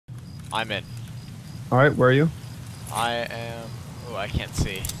I'm in. Alright, where are you? I am... Oh, I can't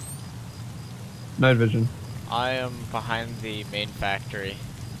see. Night vision. I am behind the main factory.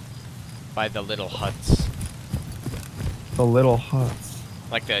 By the little huts. The little huts.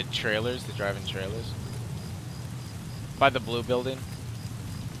 Like the trailers, the driving trailers. By the blue building.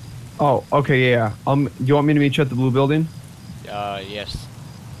 Oh, okay, yeah. Do you want me to meet you at the blue building? Yes.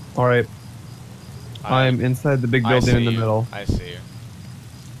 Alright. I'm inside the big building in the middle. I see you.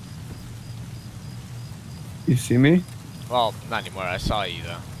 You see me? Well, not anymore. I saw you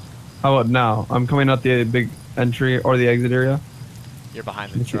though. How about now? I'm coming out the big entry or the exit area. You're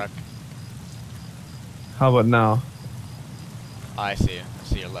behind the truck. How about now? Oh, I see you. I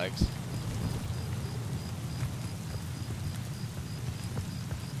see your legs.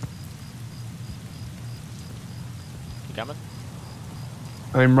 You coming?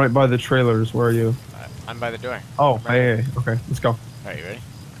 I'm right by the trailers. Where are you? I'm by the door. Oh, hey, okay, let's go. Alright, you ready?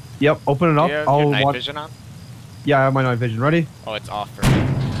 Yep, open it up. Do you have your night vision on? Yeah, I have my night vision. Ready? Oh, it's off for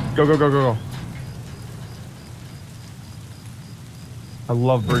me. Go, go, go, go, go. I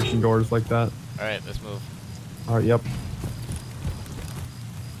love breaching doors like that. Alright, let's move. Alright, yep.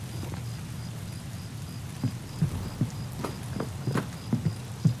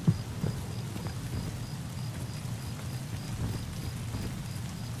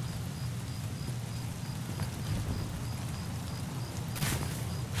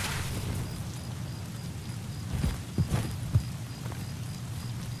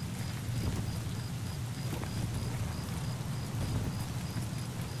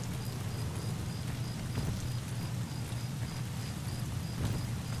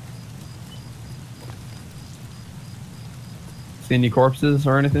 See any corpses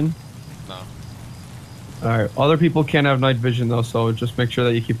or anything? No. Alright, other people can't have night vision though, so just make sure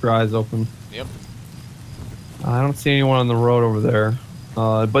that you keep your eyes open. Yep. I don't see anyone on the road over there.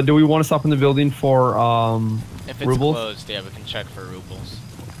 But do we want to stop in the building for if it's rubles? Closed, yeah, we can check for rubles.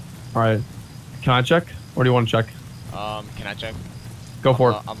 Alright. Can I check? Or do you want to check? Can I check? Go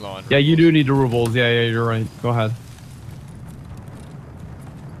for it. I'm low on rubles. Yeah, you do need the rubles. Yeah, yeah, you're right. Go ahead.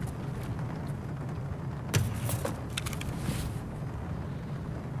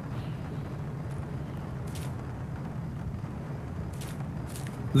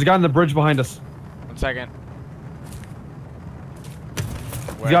 There's a guy on the bridge behind us. 1 second.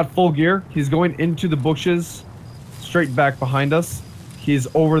 He's got full gear. He's going into the bushes, straight back behind us. He's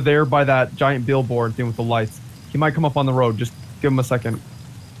over there by that giant billboard thing with the lights. He might come up on the road. Just give him a second.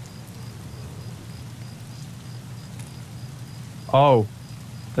 Oh,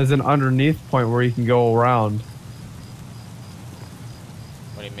 there's an underneath point where you can go around.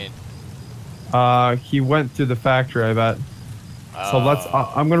 What do you mean? He went to the factory, I bet. So let's.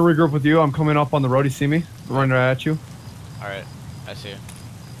 I'm gonna regroup with you. I'm coming up on the road. You see me? I'm running right at you. All right, I see you.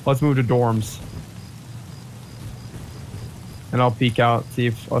 Let's move to dorms. And I'll peek out, see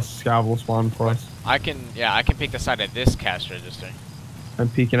if a scav will spawn for us. I can peek the side of this cash register. I'm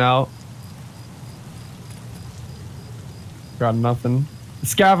peeking out. Got nothing.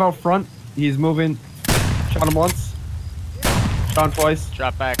 Scav out front. He's moving. Shot him once. Shot him twice.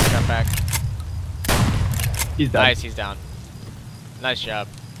 Drop back, drop back. He's dead. Nice, he's down. Nice job.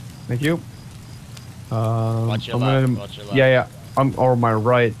 Thank you. Watch your left, watch your left. Yeah, yeah. I'm over my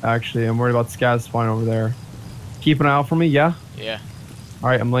right, actually. I'm worried about scavs spawning over there. Keep an eye out for me, yeah? Yeah.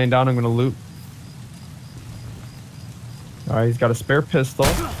 Alright, I'm laying down. I'm gonna loot. Alright, he's got a spare pistol.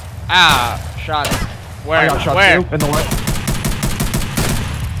 Ah! Shot. Where? I got shot Where? too, in the left.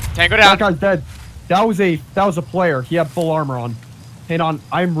 Tango down. That guy's dead. That was a player. He had full armor on. Hang on.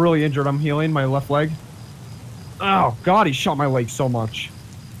 I'm really injured. I'm healing my left leg. Oh, God, he shot my leg so much.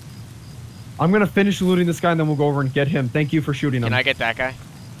 I'm going to finish looting this guy, and then we'll go over and get him. Thank you for shooting him. Can I get that guy?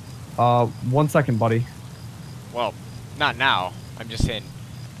 1 second, buddy. Well, not now. I'm just saying,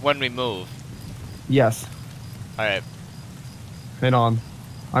 when we move. Yes. Alright. Hang on.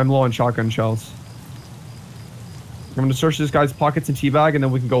 I'm low on shotgun shells. I'm going to search this guy's pockets and teabag, and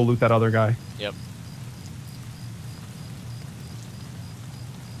then we can go loot that other guy. Yep.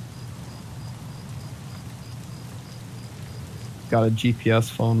 Got a GPS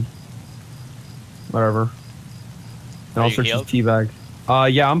phone. Whatever. And Are I'll you search healed? his teabag.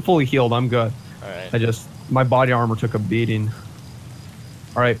 Yeah, I'm fully healed. I'm good. Alright. My body armor took a beating.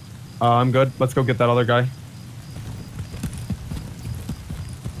 Alright. I'm good. Let's go get that other guy.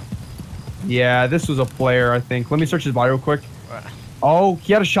 Yeah, this was a player, I think. Let me search his body real quick. Oh,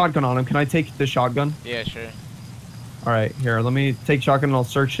 he had a shotgun on him. Can I take the shotgun? Yeah, sure. Alright, here. Let me take shotgun and I'll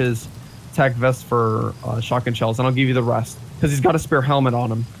search his tech vest for shotgun shells, and I'll give you the rest. Because he's got a spare helmet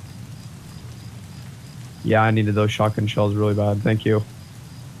on him. Yeah, I needed those shotgun shells really bad. Thank you.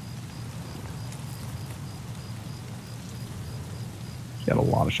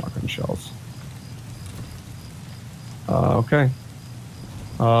 of shotgun shells. Okay.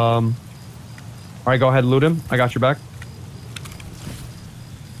 Alright, go ahead, loot him. I got your back.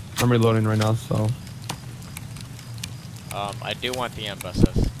 I'm reloading right now, so. I do want the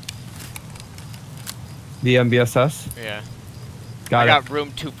MBSS. The MBSS? Yeah. I got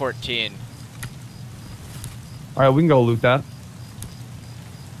room 214. Alright, we can go loot that.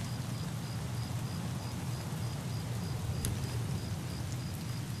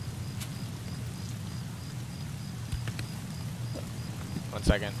 One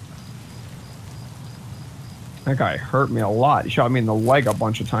second. That guy hurt me a lot. He shot me in the leg a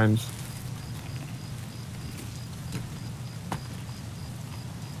bunch of times.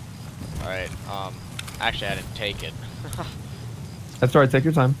 Alright, actually I didn't take it. That's alright, take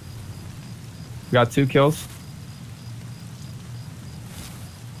your time. We got 2 kills.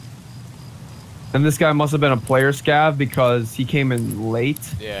 And this guy must have been a player scav because he came in late.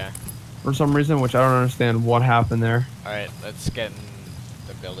 Yeah. For some reason, which I don't understand what happened there. Alright, let's get in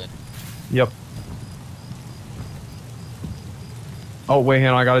the building. Yep. Oh, wait, hang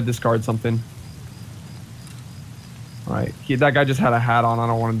on, I gotta discard something. Alright, that guy just had a hat on. I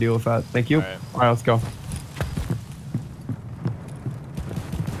don't want to deal with that. Thank you. Alright, let's go.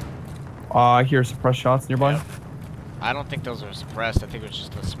 I hear suppressed shots nearby. Yep. I don't think those are suppressed. I think it was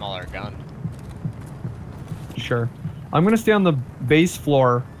just a smaller gun. Sure. I'm gonna stay on the base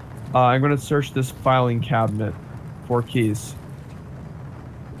floor. I'm gonna search this filing cabinet for keys.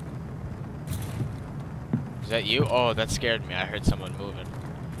 Is that you? Oh, that scared me. I heard someone moving.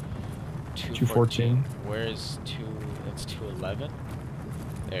 214. Where is 2? That's 211?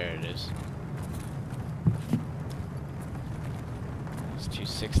 There it is. It's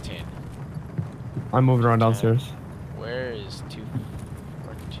 216. I'm moving around downstairs. Where is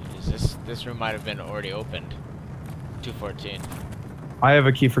 214? Is this room might have been already opened. 214. I have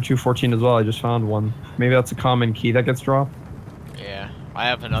a key for 214 as well. I just found one. Maybe that's a common key that gets dropped. Yeah, I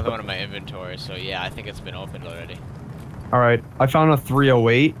have another one in my inventory, so yeah, I think it's been opened already. Alright, I found a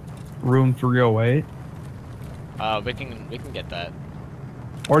 308. Room 308. We can get that.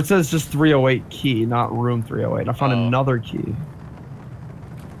 Or it says just 308 key, not room 308. I found another key.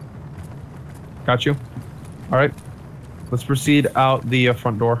 Got you. Alright. Let's proceed out the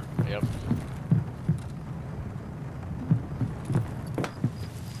front door. Yep.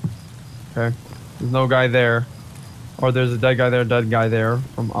 Okay. There's no guy there. Or there's a dead guy there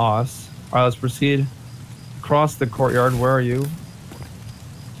from us. Alright, let's proceed. Across the courtyard. Where are you?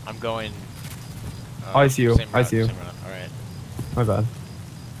 I'm going... I see you. I see you. Alright. My bad.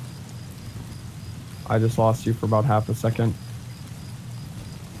 I just lost you for about half a second.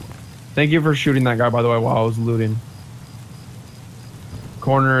 Thank you for shooting that guy, by the way, while I was looting.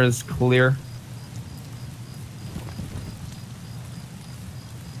 Corner is clear.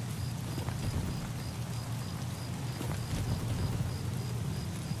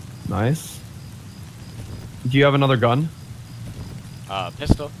 Nice. Do you have another gun?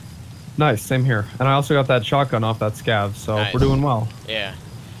 Pistol. Nice, same here. And I also got that shotgun off that scav, so nice. We're doing well. Yeah.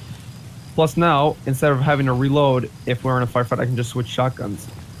 Plus now, instead of having to reload, if we're in a firefight, I can just switch shotguns.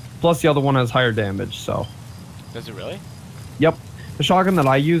 Plus the other one has higher damage, so. Does it really? Yep. The shotgun that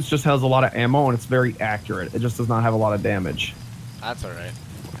I use just has a lot of ammo and it's very accurate. It just does not have a lot of damage. That's alright.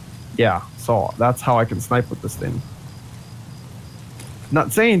 Yeah, so that's how I can snipe with this thing.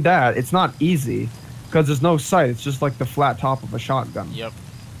 Not saying that, it's not easy, because there's no sight. It's just like the flat top of a shotgun. Yep.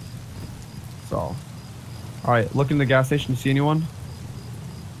 So. Alright, look in the gas station. See anyone?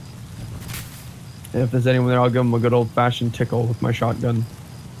 And if there's anyone there, I'll give them a good old-fashioned tickle with my shotgun.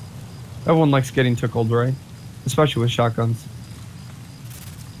 Everyone likes getting tickled, right? Especially with shotguns.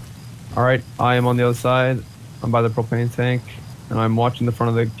 Alright, I am on the other side. I'm by the propane tank. And I'm watching the front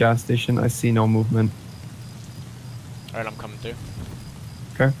of the gas station. I see no movement. Alright, I'm coming through.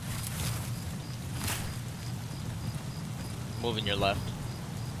 Okay. Moving your left.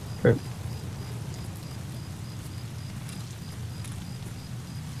 Okay.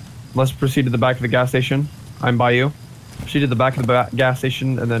 Let's proceed to the back of the gas station. I'm by you. Proceed to the back of the gas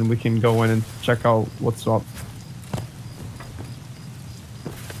station, and then we can go in and check out what's up.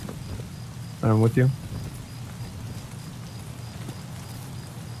 I'm with you.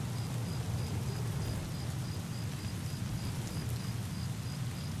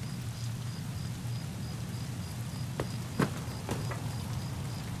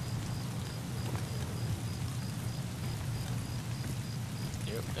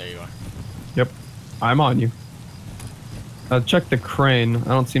 Yep, there you are. Yep. I'm on you. Check the crane. I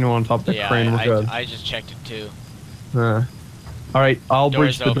don't see anyone on top of the crane. We're good. I just checked it too. Alright, I'll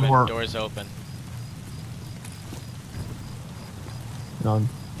breach the door. Door's open. Hang on.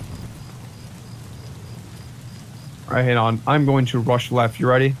 Alright, hang on. I'm going to rush left. You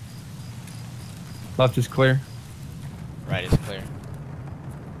ready? Left is clear. Right is clear.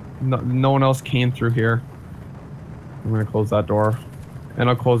 No one else came through here. I'm gonna close that door. And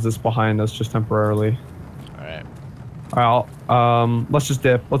I'll close this behind us just temporarily. Alright. Alright, let's just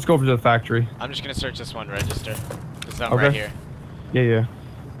dip. Let's go over to the factory. I'm just gonna search this one register. Because I'm Okay. right here. Yeah.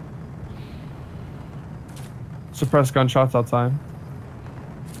 Suppress gunshots outside.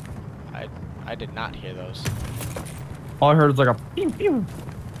 I did not hear those. All I heard is like a pew pew.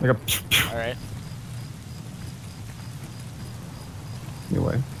 Like a Alright.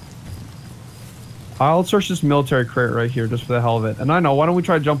 Anyway. I'll search this military crate right here just for the hell of it. And I know, why don't we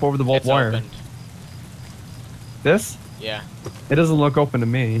try to jump over the vault wire? Opened. This? Yeah. It doesn't look open to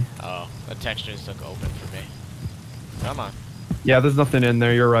me. Oh, the textures look open for me. Come on. Yeah, there's nothing in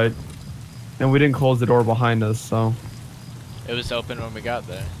there, you're right. And we didn't close the door behind us, so. It was open when we got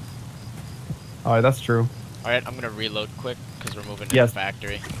there. Alright, that's true. Alright, I'm gonna reload quick because we're moving to Yes. the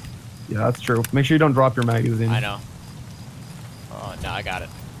factory. Yeah, that's true. Make sure you don't drop your magazine. I know. Oh, no, I got it.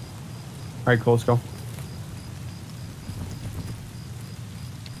 Alright, cool, let's go.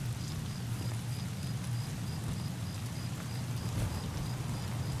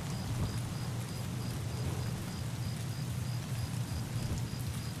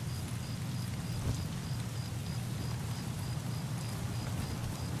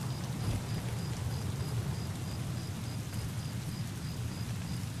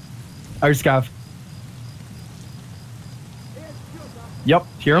 Alright, Scav. Yep,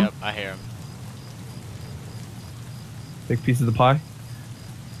 hear him? Yep, I hear him. Big piece of the pie.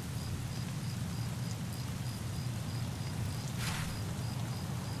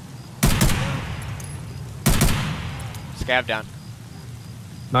 Scav down.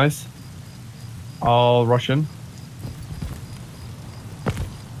 Nice. I'll rush in.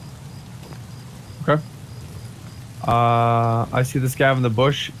 Okay. I see the scav in the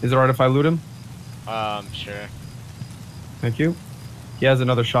bush. Is it alright if I loot him? Sure. Thank you. He has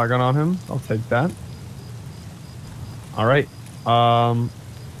another shotgun on him. I'll take that. Alright.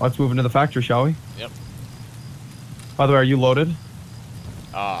 Let's move into the factory, shall we? Yep. By the way, are you loaded?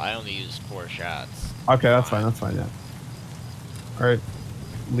 I only used 4 shots. Okay, that's fine, yeah. Alright.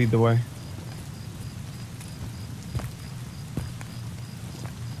 Lead the way.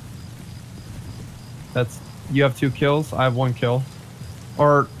 You have 2 kills, I have 1 kill.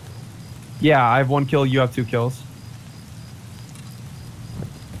 Or, yeah, I have 1 kill, you have 2 kills.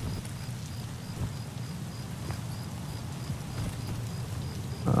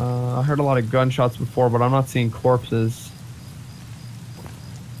 I heard a lot of gunshots before, but I'm not seeing corpses.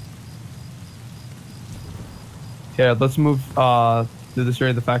 Yeah, let's move through this area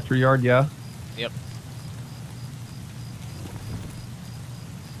of the factory yard, yeah? Yep.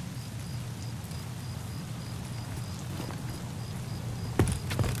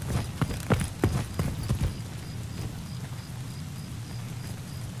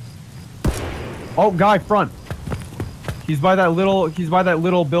 Oh, guy front. He's by that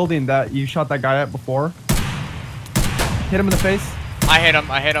little building that you shot that guy at before. Hit him in the face. I hit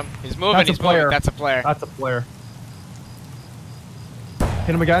him. He's moving, he's moving. That's a player. That's a player.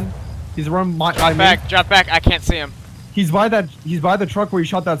 Hit him again. He's around my Drop back. I can't see him. He's by the truck where you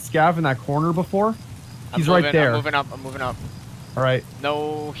shot that scav in that corner before. He's right there. I'm moving up. Alright.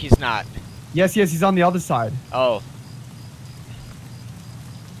 No, he's not. Yes, he's on the other side. Oh.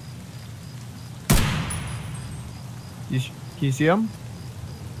 Can you see him?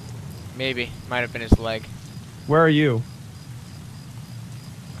 Maybe. Might have been his leg. Where are you?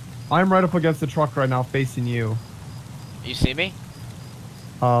 I'm right up against the truck right now, facing you. You see me?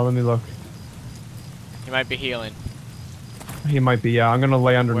 Let me look. He might be healing. He might be, yeah. I'm gonna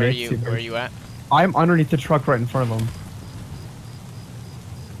lay underneath. Where are you at? I'm underneath the truck right in front of him.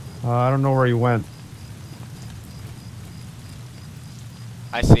 I don't know where he went.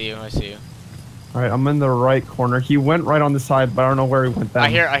 I see you. Alright, I'm in the right corner. He went right on the side, but I don't know where he went then.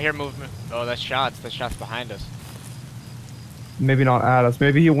 I hear movement. Oh, that's shots. That's shots behind us. Maybe not at us.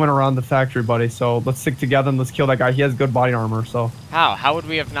 Maybe he went around the factory, buddy. So let's stick together and let's kill that guy. He has good body armor, so. How would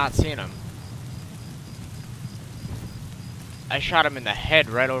we have not seen him? I shot him in the head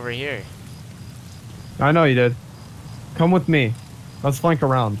right over here. I know you did. Come with me. Let's flank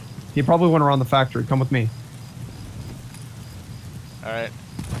around. He probably went around the factory. Come with me. Alright.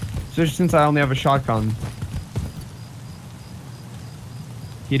 Just since I only have a shotgun.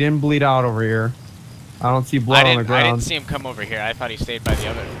 He didn't bleed out over here. I don't see blood on the ground. I didn't see him come over here. I thought he stayed by the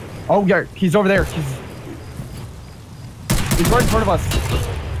other. Oh, yeah. He's over there. He's right in front of us.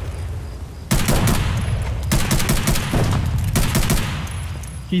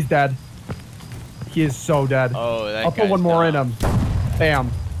 He's dead. He is so dead. Oh, that I'll put one more in him.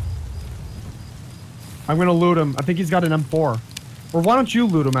 Bam. I'm gonna loot him. I think he's got an M4. Or why don't you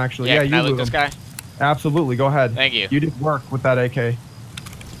loot him, actually? Yeah, you can I loot loot this him. guy? Absolutely, go ahead. Thank you. You did work with that AK.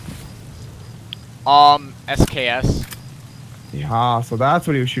 SKS. Yeah, so that's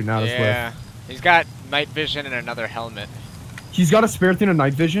what he was shooting at us with. Yeah. He's got night vision and another helmet. He's got a spare thing of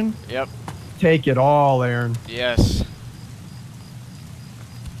night vision? Yep. Take it all, Aaron. Yes.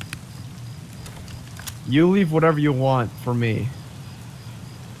 You leave whatever you want for me.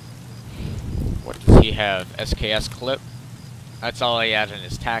 What does he have? SKS clip? That's all he had in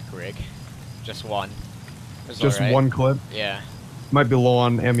his tack rig. Just one. Just right. one clip? Yeah. Might be low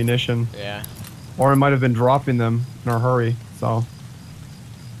on ammunition. Yeah. Or it might have been dropping them in a hurry, so.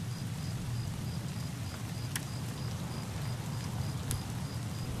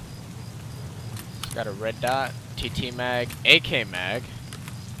 He's got a red dot, TT mag, AK mag.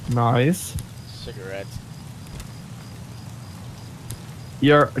 Nice. Cigarettes.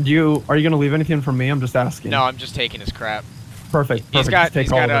 Are you gonna leave anything from me? I'm just asking. No, I'm just taking his crap. Perfect. He's got Just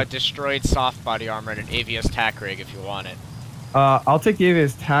take a destroyed soft body armor and an AVS tack rig if you want it. I'll take the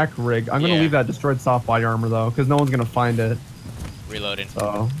AVS tack rig. I'm gonna Yeah. leave that destroyed soft body armor though, because no one's gonna find it. Reloading.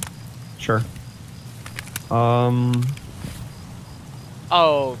 So, sure. Oh,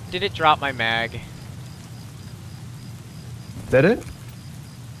 did it drop my mag? Did it?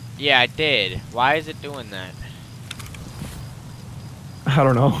 Yeah, it did. Why is it doing that? I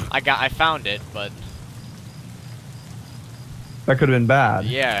don't know. I found it, but That could have been bad.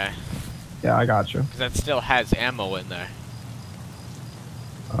 yeah, Yeah, I got you. because that still has ammo in there.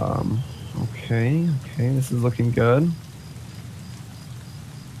 Okay, this is looking good.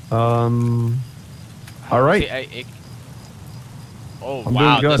 All right. Oh I'm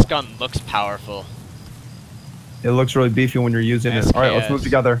wow, doing good. this gun looks powerful. It looks really beefy when you're using it. All right, let's move SKS.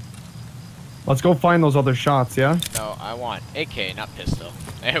 together. Let's go find those other shots, yeah? No, I want AK, not pistol.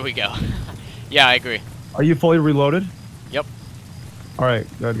 There we go. Yeah, I agree. Are you fully reloaded? Yep. All right,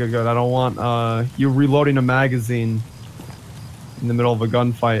 good. I don't want you reloading a magazine in the middle of a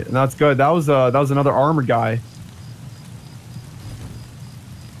gunfight, and that's good. That was another armored guy.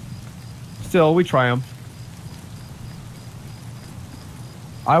 Still, we triumphed.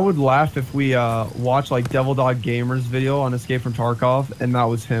 I would laugh if we watched like Devil Dog Gamer's video on Escape from Tarkov, and that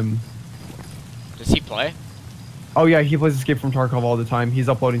was him. Does he play? Oh yeah, he plays Escape from Tarkov all the time. He's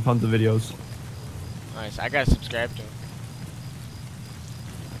uploading tons of videos. Nice. I gotta subscribe to him.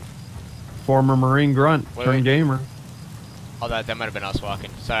 Former Marine grunt turned gamer. Oh, that might have been us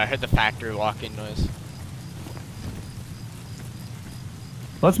walking. Sorry, I heard the factory walking noise.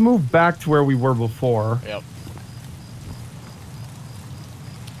 Let's move back to where we were before. Yep.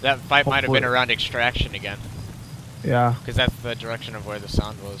 That fight might have been around extraction again. Yeah. Because that's the direction of where the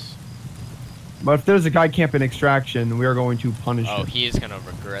sound was. But if there's a guy camping extraction, we are going to punish Oh, him. he is gonna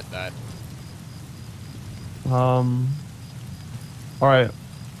regret that. Alright.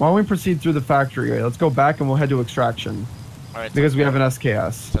 Why don't we proceed through the factory area? Let's go back and we'll head to extraction. Alright. Because we have an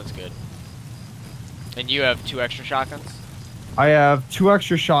SKS. Sounds good. And you have 2 extra shotguns? I have 2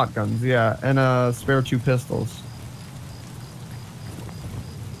 extra shotguns, yeah, and a spare 2 pistols.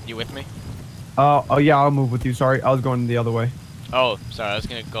 You with me? Oh yeah, I'll move with you. Sorry, I was going the other way. Oh, sorry, I was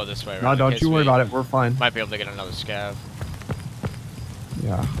gonna go this way. No, don't you worry about it. We're fine. Might be able to get another scav.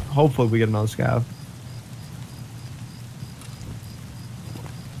 Yeah, hopefully we get another scav.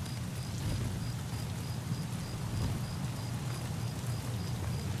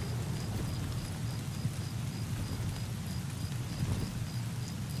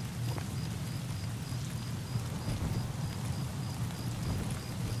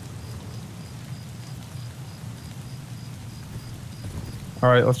 All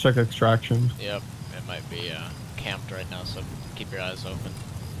right, let's check extraction. Yep, it might be camped right now, so keep your eyes open.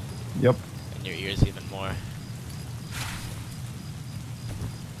 Yep. And your ears even more.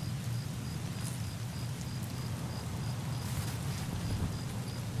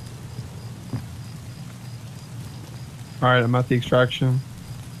 All right, I'm at the extraction.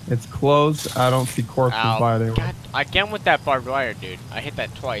 It's closed. I don't see corpses by it anywhere. God, again with that barbed wire, dude. I hit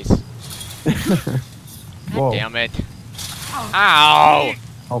that twice. God Whoa. damn it. Ow!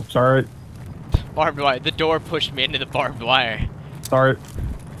 Oh, sorry. Barbed wire. The door pushed me into the barbed wire. Sorry.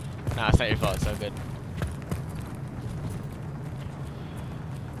 Nah, it's not your fault. It's all good.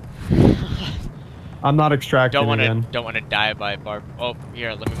 I'm not extracting again. Don't want to die by barb. Oh,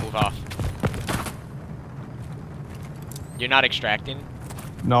 here. Let me move off. You're not extracting?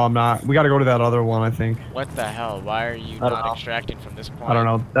 No, I'm not. We got to go to that other one, I think. What the hell? Why are you I don't not know. extracting from this point? I don't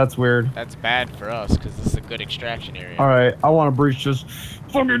know. That's weird. That's bad for us, because this is a good extraction area. All right, I want to breach this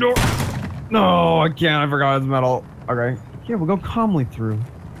fucking door. No, I can't. I forgot it's metal. Okay. Yeah, we'll go calmly through.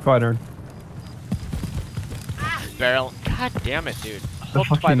 Go ahead, Aaron. Barrel. God damn it, dude. The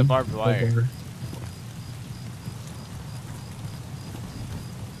Hooked by the fucking barbed wire.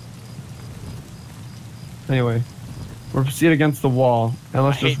 Anyway, we're proceed against the wall, and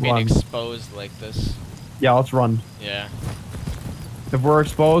let's I hate just being run. exposed like this. Yeah, let's run. Yeah. If we're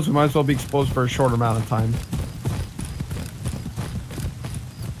exposed, we might as well be exposed for a short amount of time.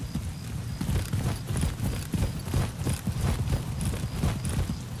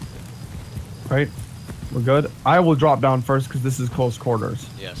 Right? We're good. I will drop down first because this is close quarters.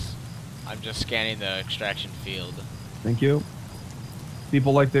 Yes. I'm just scanning the extraction field. Thank you.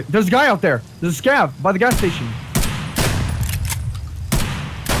 People like the... There's a guy out there! There's a scav by the gas station.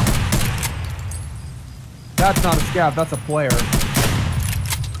 That's not a scav, that's a player.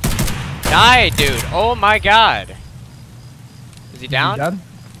 Die, dude! Oh my god! Is he down? Is he dead?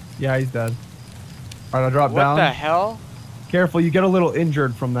 Yeah, he's dead. Alright, I'll drop down. What the hell? Careful, you get a little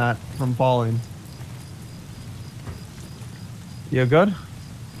injured from that, from falling. You good?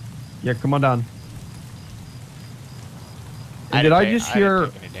 Yeah, come on down. And did I just hear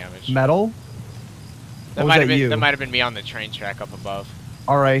metal? That might have been me on the train track up above.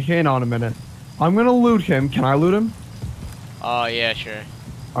 Alright, hang on a minute. I'm gonna loot him. Can I loot him? Oh, yeah, sure.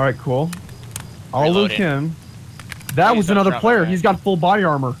 Alright, cool. I'll loot Reloading. him. That was another player. He's got full body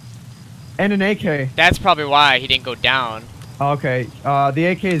armor. And an AK. That's probably why he didn't go down. Okay, the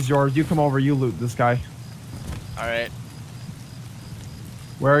AK is yours. You come over, you loot this guy. Alright.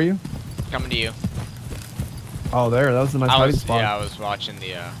 Where are you? Coming to you. Oh, there. That was a nice hiding spot. Yeah, I was watching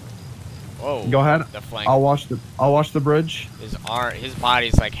the, whoa. Go ahead. The flank. I'll watch the bridge. His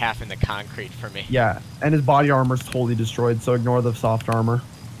body's like half in the concrete for me. Yeah, and his body armor's totally destroyed, so ignore the soft armor.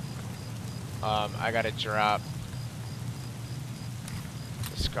 I gotta drop.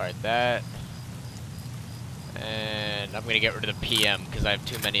 Discard that. And I'm gonna get rid of the PM because I have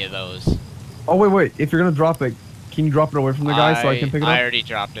too many of those. Oh, wait. If you're gonna drop it, can you drop it away from the guy so I can pick it up? I already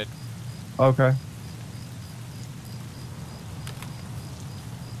dropped it. Okay.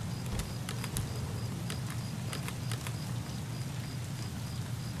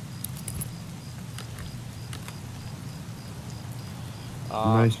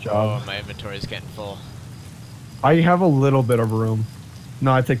 Nice job. Oh, my inventory is getting full. I have a little bit of room.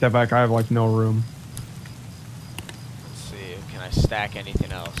 No, I take that back. I have like no room. Let's see. Can I stack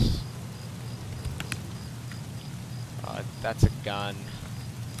anything else? That's a gun.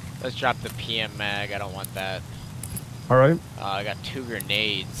 Let's drop the PM mag. I don't want that. All right. I got 2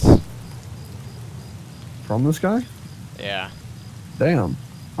 grenades. From this guy? Yeah. Damn.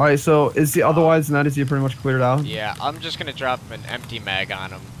 All right. So is he otherwise than that? Is he pretty much cleared out? Yeah. I'm just gonna drop an empty mag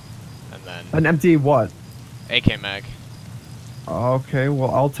on him, and then An empty what? AK mag. Okay. Well,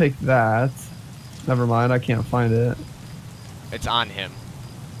 I'll take that. Never mind. I can't find it. It's on him.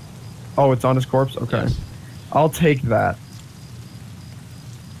 Oh, it's on his corpse. Okay. Yes. I'll take that.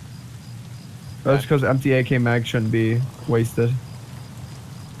 That's because empty AK mag shouldn't be wasted.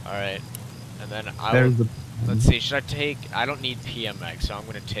 All right. And then There's the. let's see. Should I take? I don't need PM mag, so I'm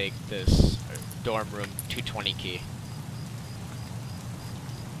gonna take this dorm room 220 key.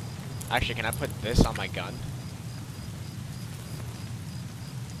 Actually, can I put this on my gun?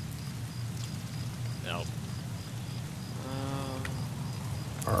 Nope.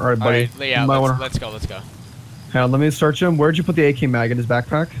 All right, buddy. All right, yeah, let's go. Let's go. Hang on, let me search him. Where'd you put the AK mag? In his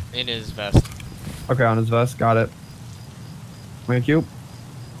backpack? In his vest. Okay, on his vest. Got it. Thank you.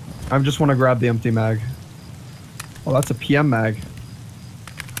 I just want to grab the empty mag. Oh, that's a PM mag.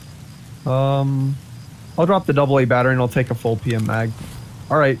 I'll drop the AA battery and I'll take a full PM mag.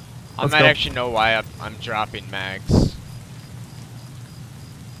 All right. I might actually know why I'm dropping mags.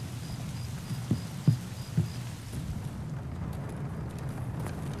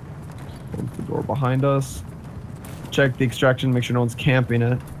 Close the door behind us. Check the extraction, make sure no one's camping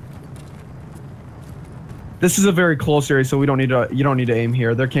it. This is a very close area, so you don't need to aim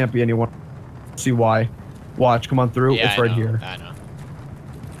here. There can't be anyone. See why. Watch, come on through. Yeah, it's right here. I know.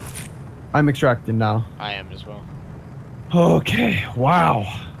 I'm extracting now. I am as well. Okay, wow.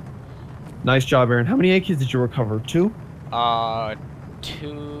 Nice job, Aaron. How many AKs did you recover? 2?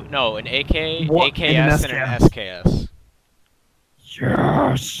 2. No, an AK, What? AKS, and an SKS.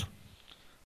 Yes.